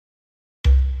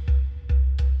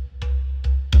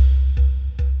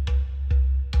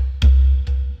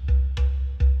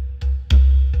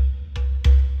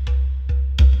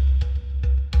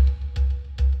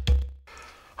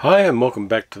Hi and welcome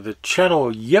back to the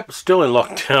channel. Yep, still in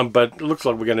lockdown, but it looks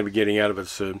like we're going to be getting out of it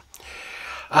soon.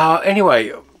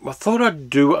 Anyway, I thought I'd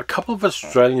do a couple of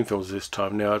Australian films this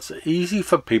time. Now, it's easy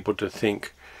for people to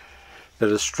think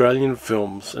that Australian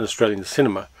films and Australian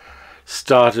cinema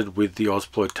started with the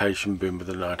Ozploitation boom of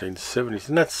the 1970s,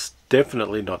 and that's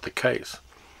definitely not the case.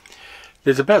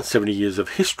 There's about 70 years of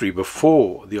history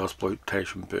before the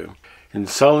Ozploitation boom. In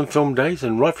silent film days,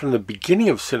 and right from the beginning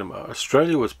of cinema,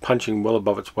 Australia was punching well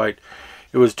above its weight.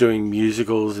 It was doing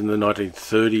musicals in the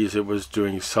 1930s, it was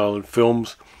doing silent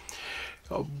films,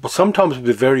 sometimes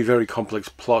with very, very complex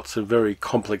plots and very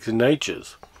complex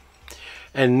natures.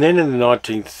 And then in the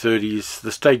 1930s,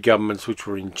 the state governments, which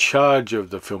were in charge of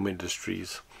the film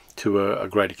industries to a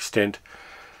great extent,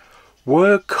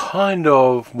 were kind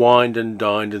of wined and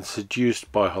dined and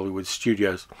seduced by Hollywood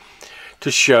studios to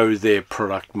show their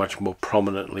product much more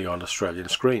prominently on Australian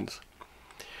screens.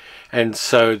 And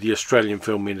so the Australian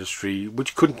film industry,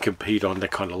 which couldn't compete on that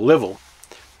kind of level,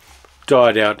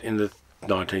 died out in the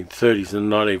 1930s. In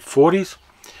the 1940s,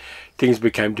 things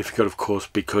became difficult, of course,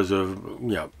 because of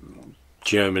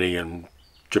Germany and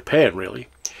Japan, really.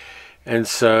 And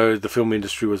so the film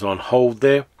industry was on hold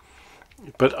there.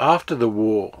 But after the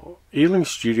war, Ealing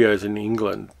Studios in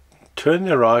England turned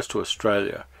their eyes to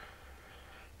Australia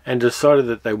and decided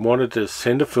that they wanted to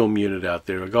send a film unit out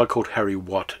there, a guy called Harry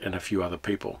Watt and a few other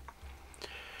people,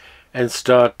 and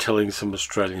start telling some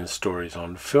Australian stories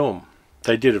on film.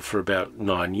 They did it for about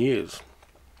 9 years.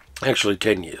 Actually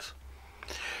 10 years.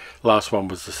 Last one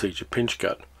was The Siege of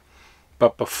Pinchgut.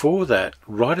 But before that,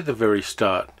 right at the very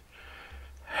start,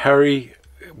 Harry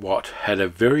Watt had a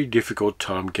very difficult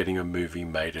time getting a movie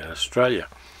made in Australia.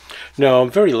 Now, I'm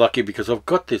very lucky because I've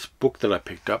got this book that I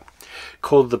picked up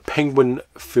called The Penguin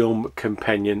Film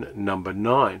Companion Number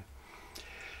 9.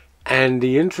 And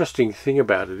the interesting thing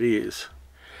about it is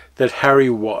that Harry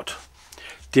Watt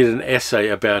did an essay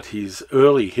about his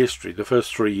early history, the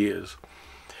first 3 years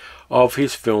of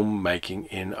his film making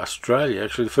in Australia,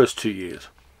 actually the first 2 years.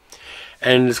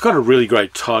 And it's got a really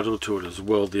great title to it as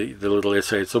well, the little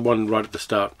essay. It's the one right at the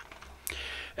start.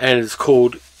 And it's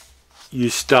called You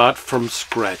Start From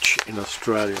Scratch in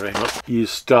Australia. You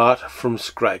Start From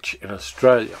Scratch in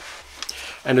Australia.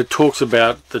 And it talks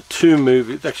about the two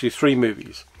movies, actually 3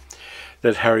 movies,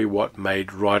 that Harry Watt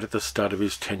made right at the start of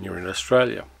his tenure in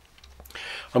Australia.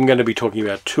 I'm going to be talking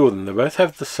about 2 of them. They both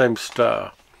have the same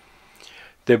star.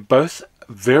 They're both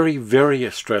very, very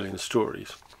Australian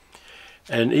stories.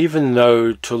 And even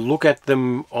though to look at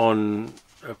them on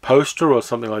a poster or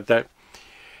something like that,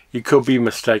 you could be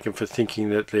mistaken for thinking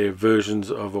that they're versions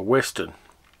of a Western.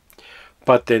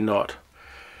 But they're not.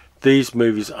 These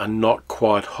movies are not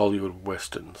quite Hollywood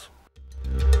Westerns.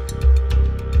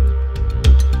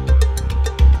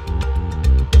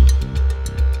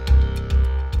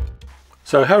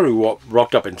 So Harry Watt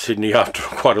rocked up in Sydney after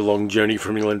quite a long journey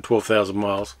from England, 12,000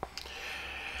 miles,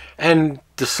 and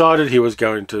decided he was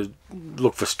going to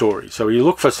look for stories. So he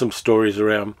looked for some stories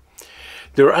around.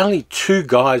 There were only 2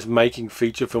 guys making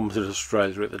feature films in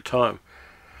Australia at the time.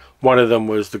 One of them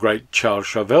was the great Charles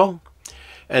Chauvel,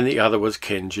 and the other was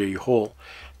Ken G. Hall.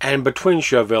 And between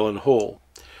Chauvel and Hall,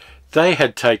 they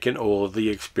had taken all of the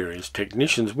experienced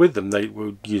technicians with them. They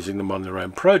were using them on their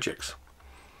own projects.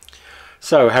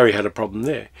 So Harry had a problem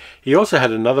there. He also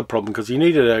had another problem because he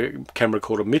needed a camera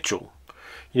called a Mitchell.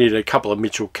 You needed a couple of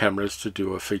Mitchell cameras to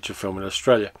do a feature film in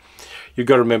Australia. You've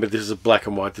got to remember this is a black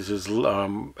and white, this is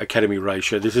Academy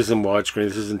ratio, this isn't widescreen,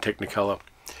 this isn't Technicolor,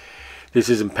 this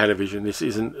isn't Panavision, this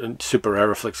isn't Super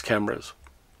Arriflex cameras.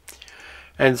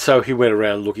 And so he went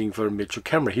around looking for a Mitchell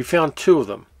camera. He found 2 of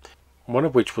them, one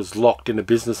of which was locked in a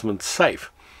businessman's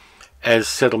safe as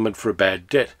settlement for a bad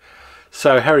debt.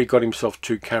 So Harry got himself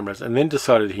 2 cameras and then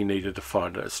decided he needed to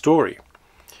find a story.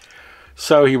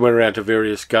 So he went around to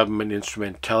various government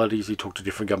instrumentalities. He talked to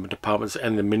different government departments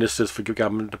and the ministers for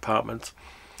government departments.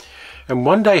 And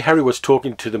one day Harry was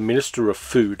talking to the Minister of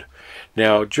Food.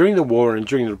 Now, during the war and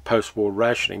during the post-war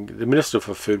rationing, the Minister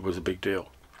for Food was a big deal.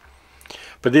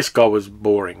 But this guy was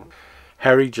boring.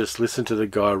 Harry just listened to the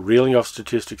guy reeling off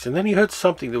statistics, and then he heard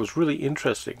something that was really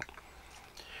interesting.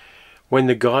 When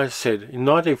the guy said, in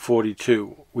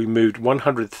 1942, we moved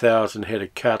 100,000 head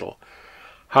of cattle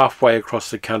halfway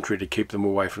across the country to keep them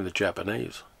away from the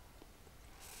Japanese.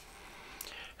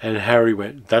 And Harry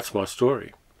went, that's my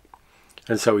story.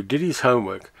 And so he did his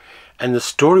homework, and the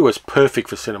story was perfect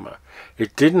for cinema.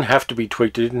 It didn't have to be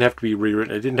tweaked, it didn't have to be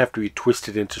rewritten, it didn't have to be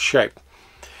twisted into shape.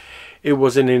 It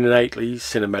was an innately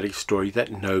cinematic story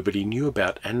that nobody knew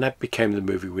about, and that became the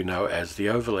movie we know as The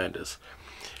Overlanders,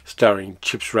 starring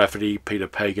Chips Rafferty, Peter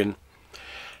Pagan,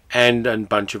 and a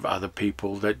bunch of other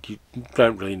people that you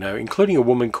don't really know, including a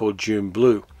woman called June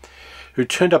Blue, who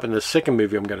turned up in the second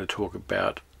movie I'm going to talk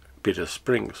about, Bitter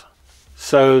Springs.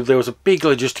 So there was a big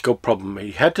logistical problem.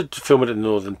 He had to film it in the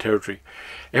Northern Territory.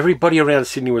 Everybody around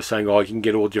Sydney was saying, oh, you can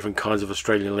get all different kinds of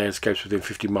Australian landscapes within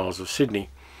 50 miles of Sydney,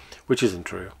 which isn't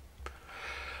true.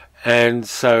 And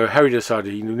so Harry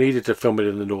decided he needed to film it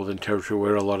in the Northern Territory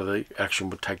where a lot of the action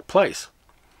would take place.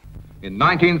 In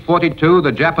 1942,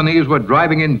 the Japanese were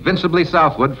driving invincibly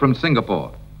southward from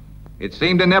Singapore. It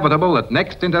seemed inevitable that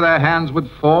next into their hands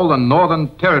would fall the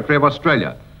Northern Territory of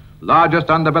Australia, largest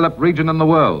undeveloped region in the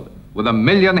world, with 1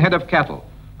 million head of cattle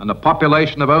and a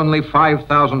population of only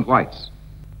 5,000 whites.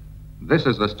 This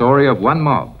is the story of one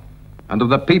mob and of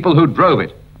the people who drove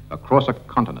it across a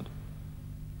continent.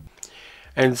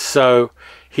 And so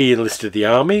he enlisted the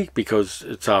army because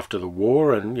it's after the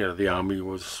war, and the army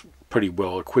was pretty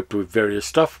well equipped with various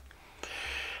stuff,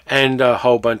 and a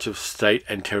whole bunch of state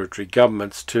and territory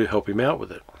governments to help him out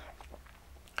with it.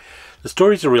 The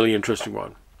story's a really interesting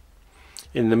one.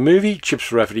 In the movie,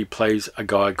 Chips Rafferty plays a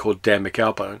guy called Dan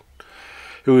McAlpine,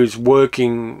 who is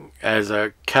working as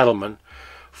a cattleman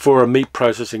for a meat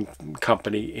processing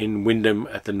company in Wyndham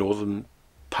at the northern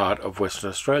part of Western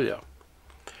Australia.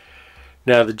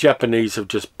 Now, the Japanese have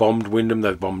just bombed Wyndham,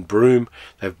 they've bombed Broome,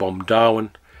 they've bombed Darwin,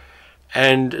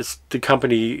 and the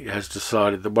company has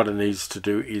decided that what it needs to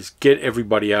do is get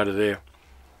everybody out of there.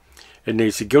 It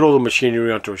needs to get all the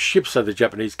machinery onto a ship so the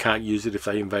Japanese can't use it if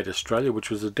they invade Australia,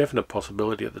 which was a definite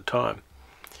possibility at the time.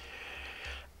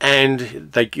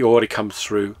 And the order comes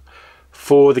through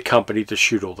for the company to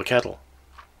shoot all the cattle.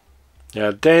 Now,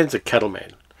 Dan's a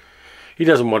cattleman. He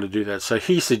doesn't want to do that, so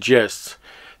he suggests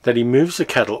that he moves the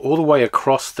cattle all the way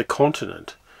across the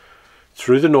continent,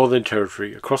 through the Northern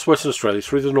Territory, across Western Australia,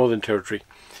 through the Northern Territory,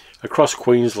 across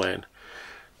Queensland,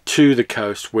 to the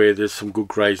coast where there's some good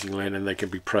grazing land and they can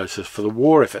be processed for the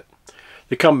war effort.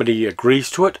 The company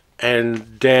agrees to it,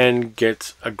 and Dan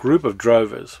gets a group of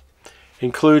drovers,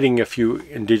 including a few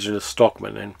indigenous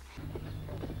stockmen. And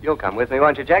you'll come with me,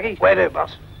 won't you, Jackie? Where to,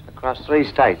 boss? Across 3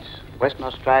 states, Western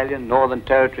Australia, Northern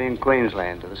Territory and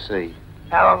Queensland to the sea.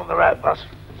 How long on the road, boss?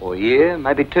 For a year,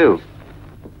 maybe 2.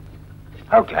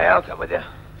 Okay, I'll come with you.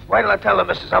 Wait till I tell the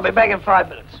missus. I'll be back in 5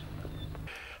 minutes.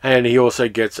 And he also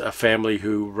gets a family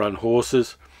who run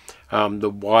horses. The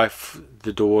wife,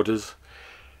 the daughters,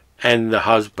 and the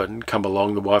husband come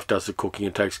along. The wife does the cooking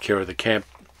and takes care of the camp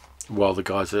while the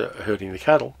guys are herding the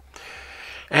cattle.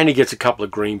 And he gets a couple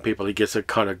of green people. He gets a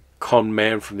kind of con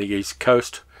man from the east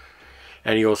coast.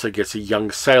 And he also gets a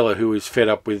young sailor who is fed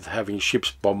up with having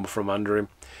ships bombed from under him,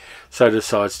 so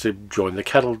decides to join the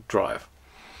cattle drive.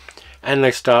 And they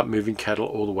start moving cattle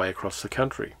all the way across the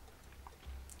country.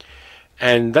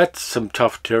 And that's some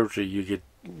tough territory. You've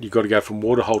got to go from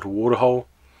waterhole to waterhole.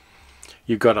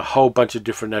 You've got a whole bunch of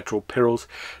different natural perils.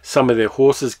 Some of their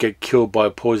horses get killed by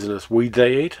a poisonous weed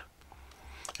they eat,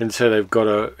 and so they've got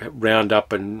to round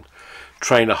up and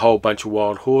train a whole bunch of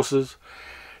wild horses.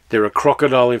 There are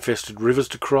crocodile-infested rivers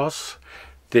to cross.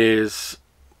 There's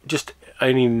just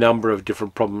any number of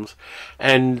different problems,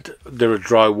 and there are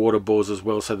dry water bores as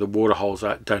well, so the water holes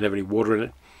don't have any water in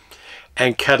it,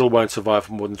 and cattle won't survive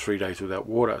for more than 3 days without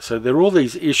water. So there are all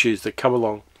these issues that come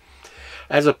along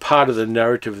as a part of the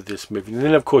narrative of this movie. And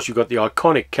then of course you've got the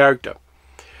iconic character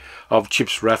of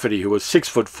Chips Rafferty, who was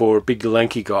 6'4", a big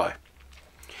lanky guy.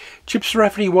 Chips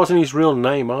Rafferty wasn't his real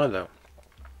name either.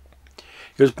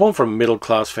 He was born from a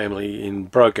middle-class family in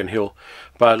Broken Hill,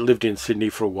 but lived in Sydney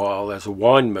for a while as a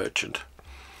wine merchant.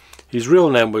 His real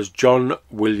name was John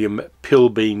William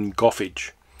Pilbeam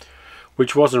Goffage,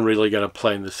 which wasn't really going to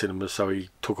play in the cinema, so he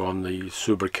took on the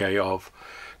sobriquet of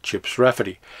Chips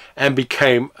Rafferty and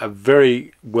became a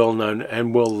very well-known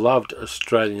and well-loved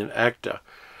Australian actor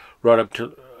right up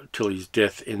till his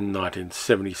death in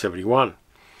 1970-71.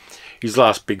 His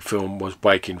last big film was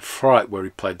Wake in Fright, where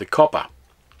he played the copper.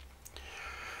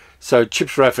 So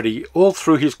Chips Rafferty, all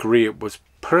through his career, was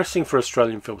pressing for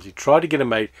Australian films. He tried to get them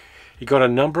made. He got a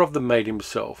number of them made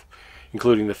himself,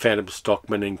 including The Phantom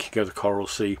Stockman and King of the Coral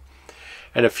Sea,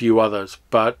 and a few others.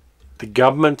 But the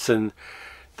governments and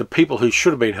the people who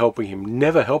should have been helping him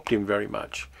never helped him very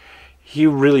much. He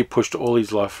really pushed all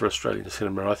his life for Australian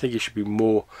cinema, and I think he should be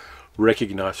more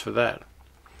recognised for that.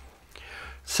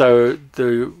 So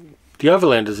the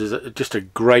Overlanders is just a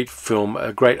great film,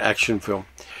 a great action film.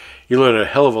 You learn a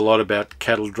hell of a lot about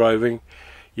cattle droving.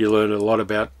 You learn a lot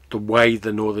about the way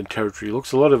the Northern Territory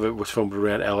looks. A lot of it was filmed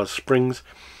around Alice Springs.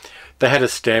 They had a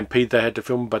stampede they had to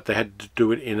film, but they had to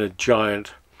do it in a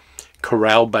giant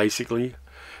corral, basically,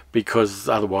 because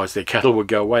otherwise their cattle would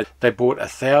go away. They bought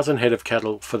 1,000 head of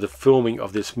cattle for the filming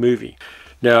of this movie.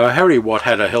 Now, Harry Watt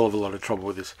had a hell of a lot of trouble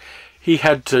with this. He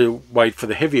had to wait for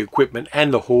the heavy equipment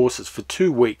and the horses for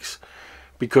 2 weeks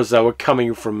because they were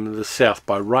coming from the south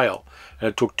by rail, and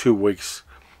it took 2 weeks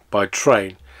by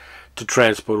train to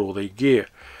transport all their gear.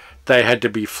 They had to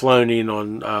be flown in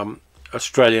on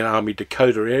Australian Army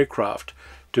Dakota aircraft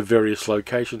to various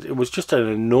locations. It was just an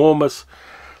enormous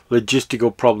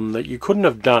logistical problem that you couldn't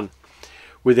have done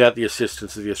without the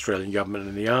assistance of the Australian government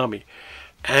and the army.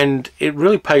 And it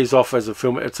really pays off as a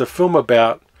film. It's a film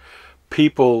about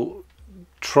people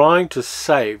trying to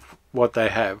save what they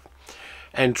have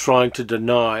and trying to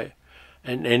deny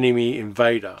an enemy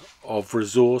invader of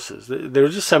resources. There are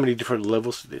just so many different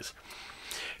levels to this.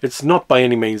 It's not by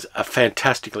any means a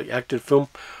fantastically acted film,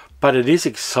 but it is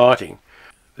exciting.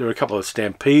 There are a couple of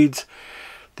stampedes.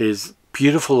 There's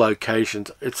beautiful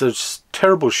locations. It's a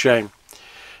terrible shame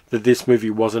that this movie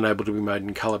wasn't able to be made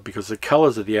in colour, because the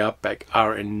colours of the outback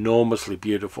are enormously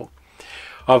beautiful.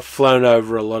 I've flown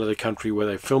over a lot of the country where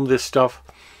they filmed this stuff,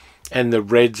 and the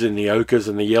reds and the ochres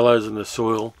and the yellows and the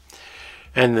soil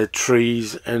and the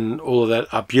trees and all of that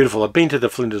are beautiful. I've been to the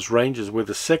Flinders Ranges where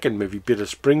the second movie, Bitter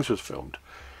Springs, was filmed,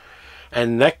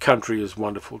 and that country is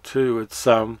wonderful too. It's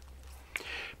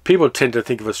people tend to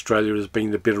think of Australia as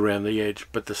being the bit around the edge,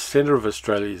 but the centre of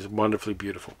Australia is wonderfully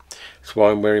beautiful. That's why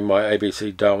I'm wearing my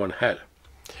ABC Darwin hat,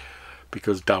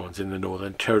 because Darwin's in the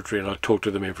Northern Territory and I talk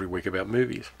to them every week about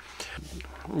movies.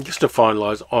 Just to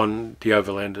finalise on the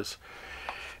Overlanders,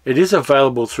 it is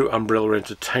available through Umbrella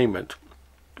Entertainment,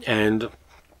 and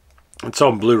it's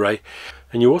on Blu-ray,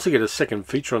 and you also get a second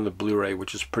feature on the Blu-ray,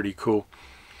 which is pretty cool.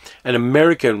 An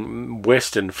American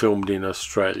Western filmed in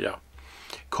Australia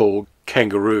called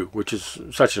Kangaroo, which is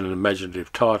such an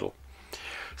imaginative title,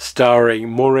 starring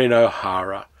Maureen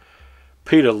O'Hara,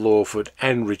 Peter Lawford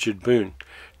and Richard Boone.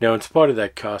 Now, in spite of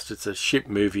that cast, it's a shit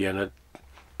movie, and it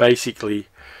basically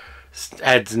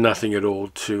adds nothing at all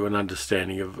to an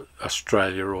understanding of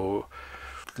Australia or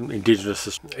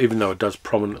Indigenous, even though it does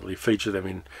prominently feature them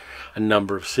in a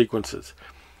number of sequences.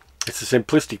 It's a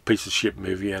simplistic piece of shit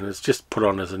movie, and it's just put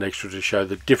on as an extra to show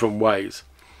the different ways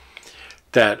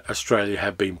that Australia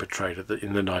had been portrayed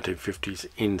in the 1950s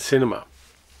in cinema.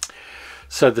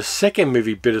 So the second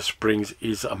movie, Bitter Springs,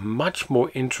 is a much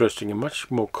more interesting and much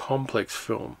more complex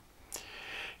film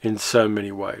in so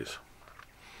many ways.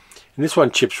 In this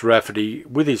one, Chips Rafferty,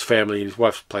 with his family, and his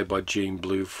wife's played by Jean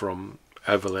Blue from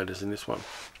Overlanders in this one,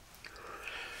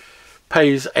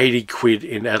 pays 80 quid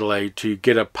in Adelaide to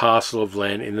get a parcel of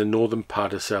land in the northern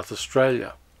part of South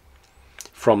Australia.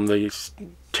 This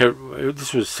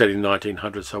was set in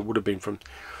 1900, so it would have been from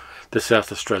the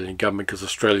South Australian government, because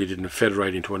Australia didn't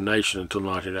federate into a nation until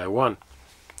 1901.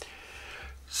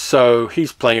 So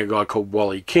he's playing a guy called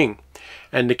Wally King,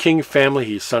 and the King family,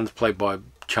 his son's played by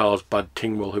Charles Bud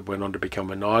Tingwell, who went on to become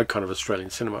an icon of Australian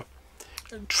cinema,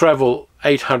 travel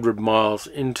 800 miles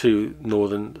into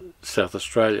northern South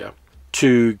Australia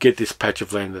to get this patch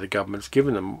of land that the government's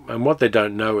given them. And what they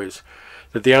don't know is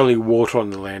that the only water on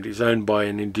the land is owned by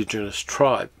an Indigenous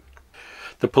tribe.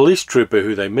 The police trooper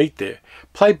who they meet there,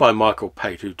 played by Michael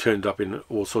Pate, who turned up in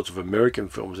all sorts of American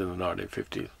films in the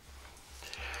 1950s,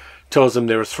 tells them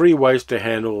there are 3 ways to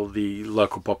handle the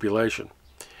local population.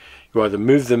 You either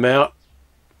move them out,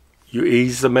 you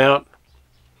ease them out,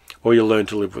 or you learn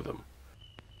to live with them.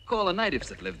 Call the natives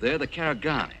that live there the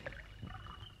Karagani.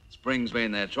 Spring's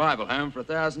been their tribal home for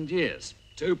 1,000 years.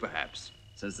 2, perhaps,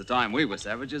 since the time we were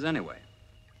savages anyway.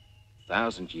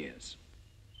 1,000 years.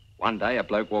 One day, a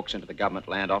bloke walks into the government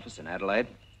land office in Adelaide,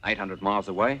 800 miles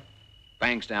away,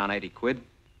 bangs down 80 quid.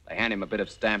 They hand him a bit of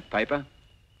stamped paper.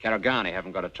 Karagani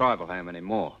haven't got a tribal home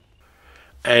anymore.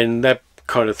 And that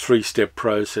kind of 3-step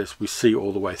process we see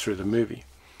all the way through the movie.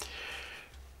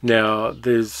 Now,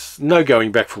 there's no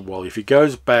going back for Wally. If he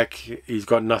goes back, he's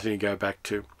got nothing to go back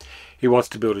to. He wants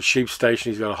to build a sheep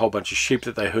station. He's got a whole bunch of sheep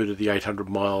that they herded the 800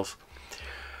 miles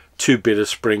to Bitter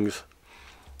Springs.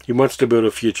 He wants to build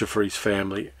a future for his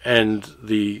family and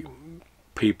the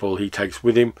people he takes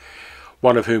with him,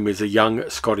 one of whom is a young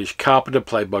Scottish carpenter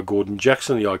played by Gordon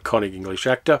Jackson, the iconic English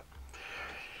actor,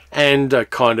 and a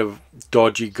kind of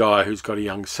dodgy guy who's got a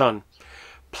young son,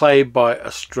 played by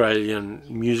Australian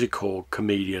music hall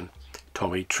comedian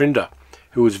Tommy Trinder,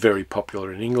 who was very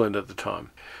popular in England at the time.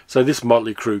 So this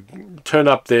motley crew turn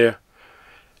up there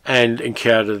and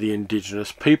encounter the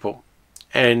Indigenous people.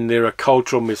 And there are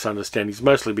cultural misunderstandings,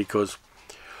 mostly because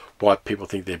white people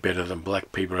think they're better than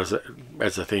black people as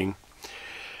a thing.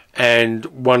 And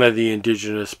one of the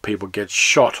Indigenous people gets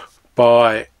shot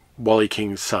by Wally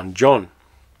King's son John,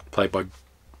 played by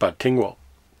Bud Tingwell.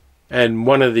 And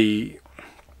one of the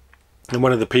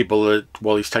people that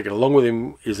Wally's taken along with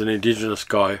him is an Indigenous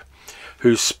guy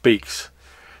who speaks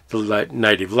the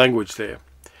native language there.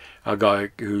 A guy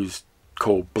who's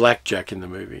called Blackjack in the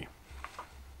movie.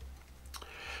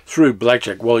 Through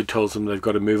Blackjack, Wally tells them they've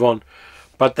got to move on,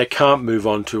 but they can't move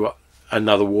on to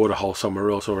another waterhole somewhere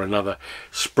else, or another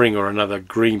spring, or another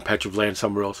green patch of land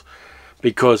somewhere else,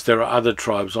 because there are other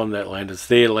tribes on that land. It's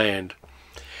their land,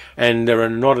 and there are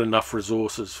not enough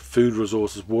resources, food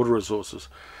resources, water resources,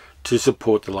 to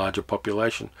support the larger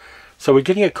population. So we're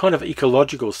getting a kind of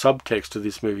ecological subtext to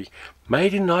this movie,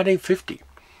 made in 1950.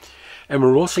 And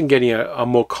we're also getting a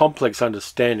more complex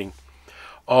understanding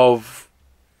of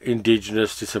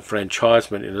Indigenous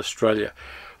disenfranchisement in Australia.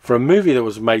 For a movie that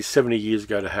was made 70 years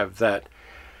ago, to have that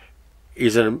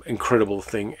is an incredible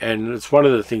thing. And it's one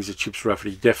of the things that Chips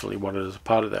Rafferty definitely wanted as a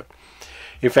part of that.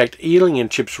 In fact, Ealing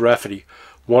and Chips Rafferty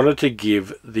wanted to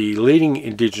give the leading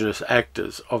Indigenous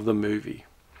actors of the movie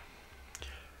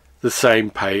the same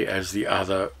pay as the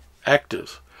other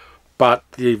actors. But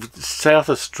the South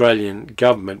Australian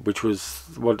government, which was,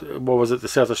 what was it, the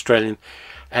South Australian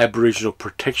Aboriginal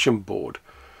Protection Board,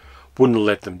 wouldn't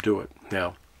let them do it.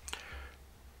 Now,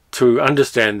 to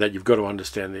understand that, you've got to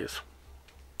understand this.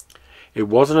 It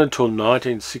wasn't until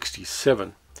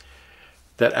 1967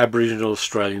 that Aboriginal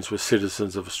Australians were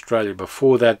citizens of Australia.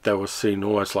 Before that, they were seen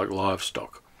almost like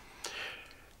livestock.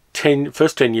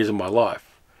 First 10 years of my life,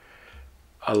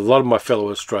 a lot of my fellow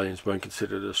Australians weren't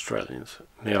considered Australians.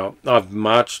 Now, I've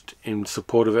marched in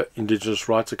support of Indigenous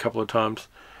rights a couple of times.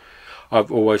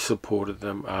 I've always supported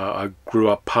them. I grew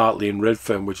up partly in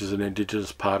Redfern, which is an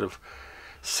Indigenous part of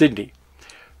Sydney.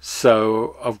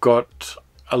 So I've got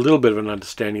a little bit of an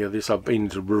understanding of this. I've been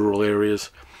to rural areas.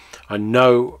 I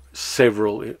know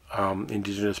several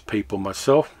Indigenous people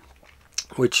myself,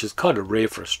 which is kind of rare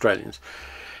for Australians,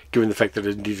 given the fact that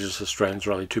Indigenous Australians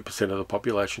are only 2% of the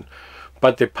population.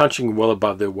 But they're punching well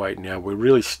above their weight now. We're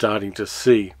really starting to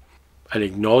see an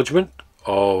acknowledgement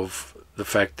of the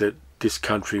fact that this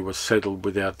country was settled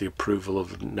without the approval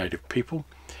of the native people.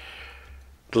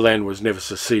 The land was never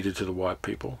seceded to the white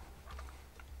people.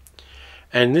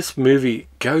 And this movie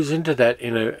goes into that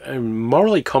in a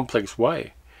morally complex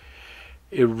way.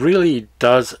 It really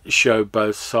does show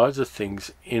both sides of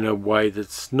things in a way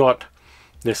that's not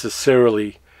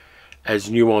necessarily as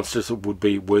nuanced as it would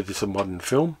be were this a modern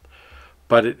film.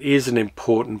 But it is an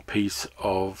important piece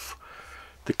of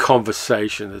the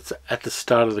conversation that's at the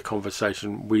start of the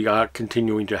conversation we are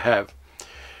continuing to have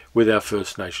with our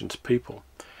First Nations people.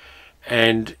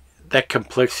 And that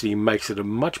complexity makes it a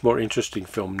much more interesting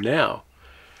film now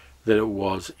than it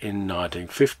was in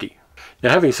 1950. Now,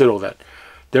 having said all that,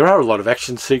 there are a lot of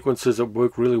action sequences that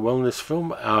work really well in this film.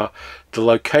 The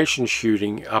location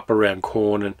shooting up around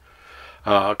Corn and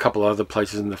a couple of other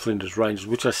places in the Flinders Ranges,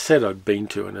 which I said I'd been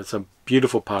to, and it's a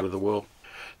beautiful part of the world.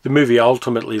 The movie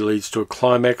ultimately leads to a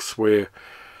climax where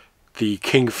the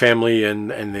King family and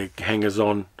their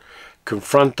hangers-on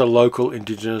confront the local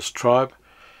Indigenous tribe,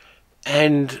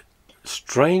 and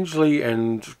strangely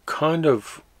and kind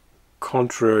of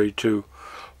contrary to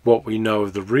what we know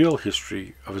of the real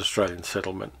history of Australian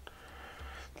settlement,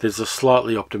 there's a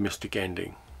slightly optimistic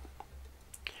ending.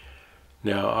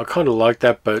 Now, I kind of like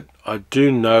that, but I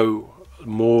do know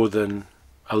more than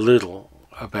a little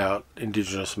about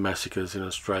Indigenous massacres in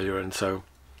Australia, and so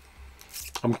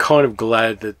I'm kind of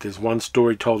glad that there's one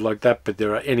story told like that, but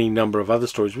there are any number of other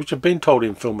stories which have been told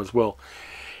in film as well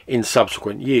in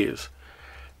subsequent years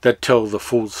that tell the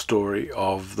full story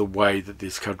of the way that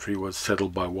this country was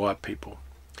settled by white people.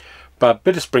 But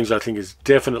Bitter Springs, I think, is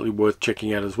definitely worth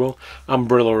checking out as well.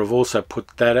 Umbrella have also put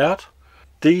that out.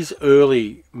 These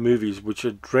early movies which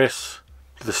address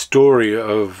the story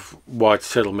of white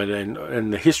settlement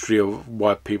and the history of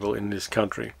white people in this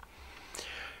country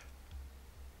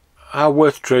are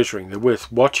worth treasuring. They're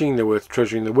worth watching, they're worth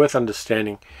treasuring, they're worth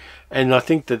understanding. And I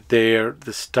think that they're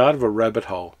the start of a rabbit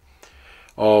hole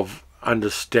of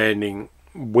understanding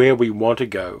where we want to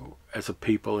go as a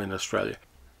people in Australia.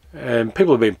 And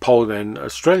people have been polled, and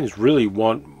Australians really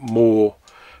want more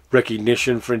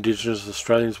recognition for Indigenous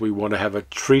Australians. We want to have a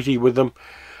treaty with them.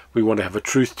 We want to have a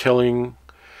truth-telling.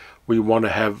 We want to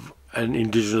have an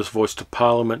Indigenous voice to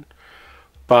Parliament.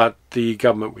 But the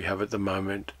government we have at the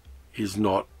moment is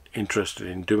not interested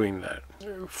in doing that.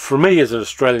 For me as an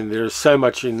Australian, there is so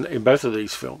much in both of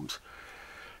these films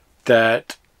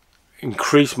that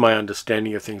increase my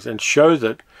understanding of things and show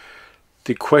that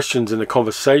the questions and the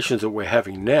conversations that we're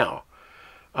having now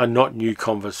are not new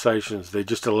conversations. They're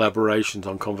just elaborations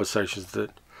on conversations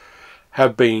that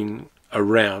have been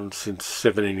around since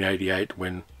 1788,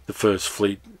 when the first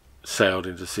fleet sailed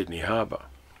into Sydney Harbour.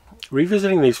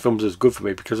 Revisiting these films is good for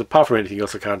me because apart from anything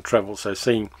else I can't travel, so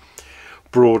seeing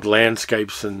broad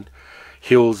landscapes and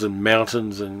hills and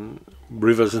mountains and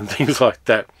rivers and things like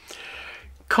that.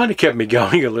 Kind of kept me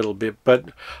going a little bit, but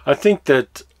I think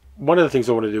that one of the things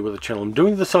I want to do with the channel, I'm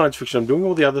doing the science fiction, I'm doing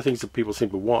all the other things that people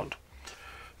seem to want,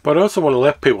 but I also want to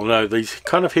let people know these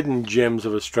kind of hidden gems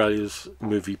of Australia's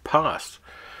movie past,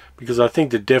 because I think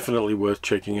they're definitely worth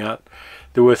checking out.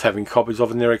 They're worth having copies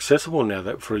of, and they're accessible now.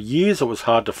 That for years it was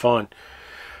hard to find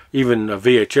even a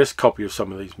VHS copy of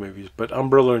some of these movies, but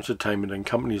Umbrella Entertainment and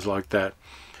companies like that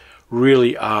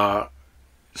really are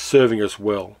serving us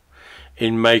well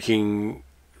in making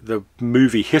the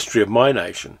movie history of my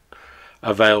nation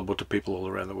available to people all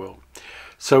around the world.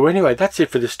 So anyway, that's it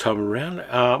for this time around.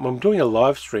 I'm doing a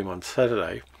live stream on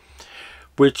Saturday,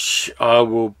 which I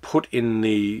will put in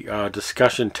the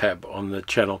discussion tab on the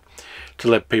channel to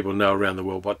let people know around the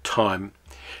world what time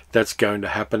that's going to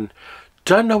happen.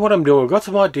 Don't know what I'm doing. I've got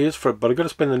some ideas for it, but I've got to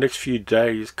spend the next few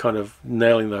days kind of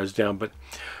nailing those down. But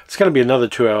it's going to be another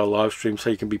 2-hour live stream,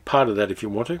 so you can be part of that if you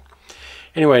want to.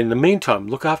 Anyway, in the meantime,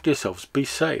 look after yourselves. Be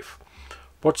safe.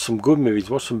 Watch some good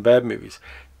movies. Watch some bad movies.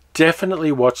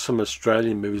 Definitely watch some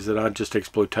Australian movies that aren't just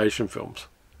exploitation films.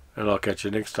 And I'll catch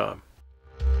you next time.